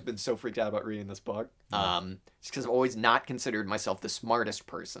 Honestly, I've always been so freaked out about reading this book. Just because I've always not considered myself the smartest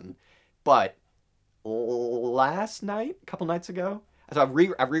person. But last night, a couple nights ago, so I've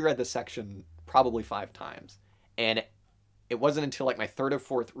reread this section probably 5 times, and it wasn't until like my 3rd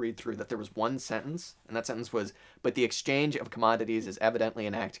or 4th read through that there was one sentence, and that sentence was, but the exchange of commodities is evidently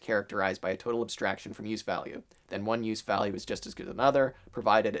an act characterized by a total abstraction from use value. Then one use value is just as good as another,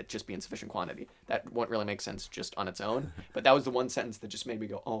 provided it just be in sufficient quantity. That won't really make sense just on its own, but that was the one sentence that just made me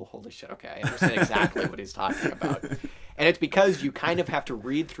go, oh, holy shit, okay, I understand exactly what he's talking about. And it's because you kind of have to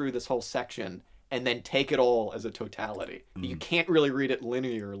read through this whole section and then take it all as a totality. You can't really read it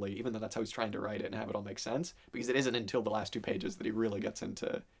linearly, even though that's how he's trying to write it and have it all make sense, because it isn't until the last 2 pages that he really gets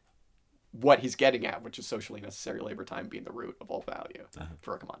into what he's getting at, which is socially necessary labor time being the root of all value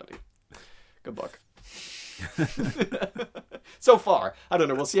for a commodity. Good book. So far. I don't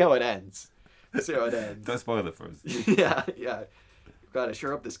know. We'll see how it ends. Don't spoil it for us. Yeah. God, I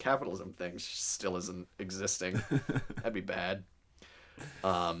sure hope this capitalism thing still isn't existing. That'd be bad.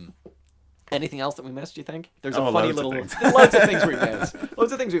 Anything else that we missed, do you think? There's a funny little... Loads of things we missed.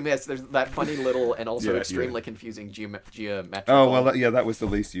 Loads of things we missed. There's that funny little and also extremely confusing geometrical... Oh, well, that was the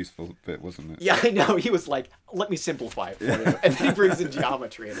least useful bit, wasn't it? Yeah, I know. He was like, let me simplify it for you. And then he brings in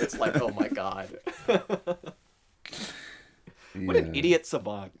geometry, and it's like, oh my god. What an idiot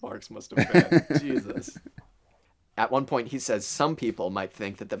savant Marx must have been. Jesus. At one point, he says, some people might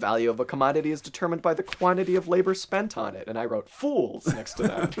think that the value of a commodity is determined by the quantity of labor spent on it. And I wrote, fools, next to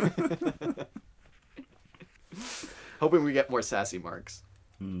that. Hoping we get more sassy Marx.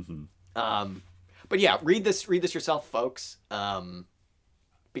 But yeah, read this yourself, folks.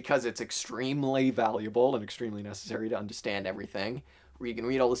 Because it's extremely valuable and extremely necessary to understand everything. You can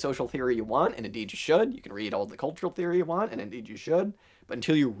read all the social theory you want, and indeed you should. You can read all the cultural theory you want, and indeed you should. But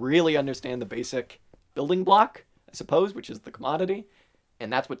until you really understand the basic building block, I suppose, which is the commodity,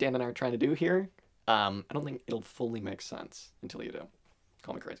 and that's what Dan and I are trying to do here, I don't think it'll fully make sense until you do.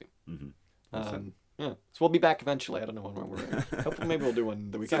 Call me crazy. Yeah, so we'll be back eventually. I don't know when we're hopefully maybe we'll do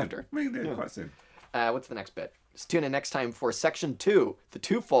one the week after. We can do it quite soon. What's the next bit? Just tune in next time for section 2, the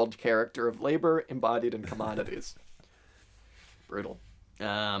twofold character of labor embodied in commodities. Brutal.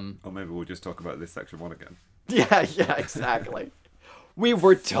 Or maybe we'll just talk about this section 1 again. Yeah, exactly. We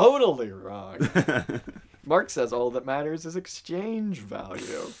were totally wrong. Marx says all that matters is exchange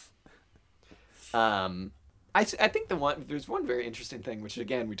value. I think there's one very interesting thing, which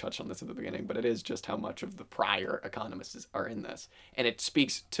again we touched on this at the beginning, but it is just how much of the prior economists are in this, and it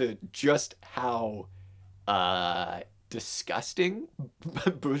speaks to just how disgusting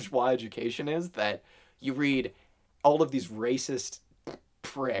bourgeois education is. That you read all of these racist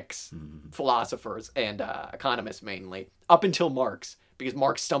pricks, philosophers and economists mainly, up until Marx, because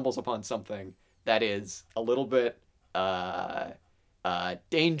Marx stumbles upon something that is a little bit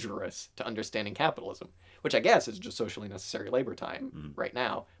dangerous to understanding capitalism, which I guess is just socially necessary labor time right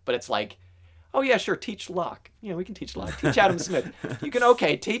now. But it's like, oh yeah, sure, teach Locke. Yeah, we can teach Locke. Teach Adam Smith. You can,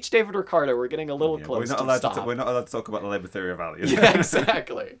 teach David Ricardo. We're getting a little close. We're not allowed to talk about the labor theory of value. Yeah,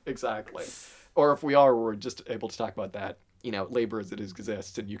 exactly. Or if we are, we're just able to talk about that. Labor as it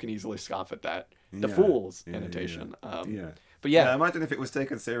exists, and you can easily scoff at that. The fool's annotation. But yeah, imagine if it was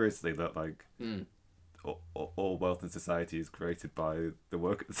taken seriously that all wealth in society is created by the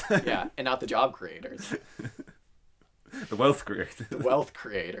workers. Yeah, and not the job creators. The wealth creators. The wealth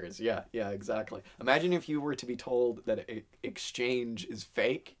creators. Yeah, exactly. Imagine if you were to be told that exchange is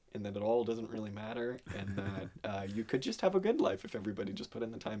fake and that it all doesn't really matter, and that you could just have a good life if everybody just put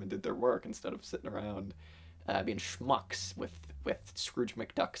in the time and did their work instead of sitting around being schmucks with Scrooge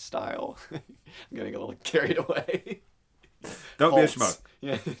McDuck style. I'm getting a little carried away. Don't be a schmuck.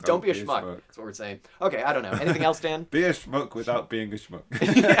 Yeah, don't be a schmuck. That's what we're saying. Okay, I don't know. Anything else, Dan? Be a schmuck without being a schmuck.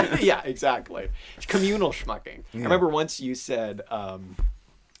 Yeah, exactly. Communal schmucking. Yeah. I remember once you said,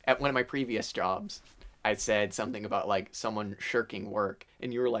 at one of my previous jobs, I said something about someone shirking work,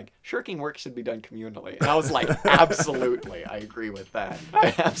 and you were like, shirking work should be done communally. And I was like, absolutely, I agree with that.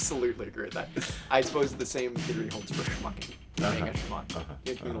 I absolutely agree with that. I suppose the same theory holds for schmucking. Being a schmuck.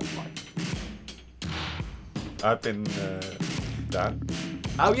 Yeah, communal schmuck. I've been Dan.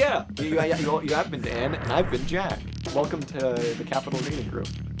 Oh yeah, you have been Dan, and I've been Jack. Welcome to the Capital Reading Group.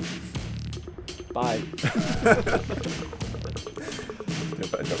 Bye. Do a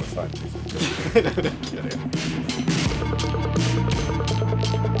better job of science. No kidding.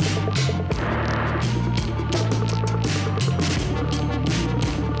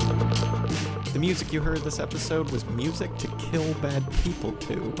 The music you heard this episode was Music to Kill Bad People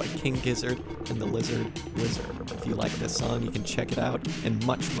To by King Gizzard and the Lizard Wizard. If you like this song, you can check it out and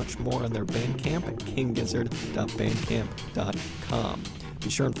much, much more on their Bandcamp at kinggizzard.bandcamp.com. Be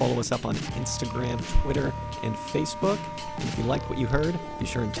sure and follow us up on Instagram, Twitter, and Facebook. And if you liked what you heard, be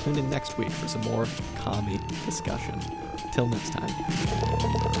sure and tune in next week for some more commie discussion. Till next time.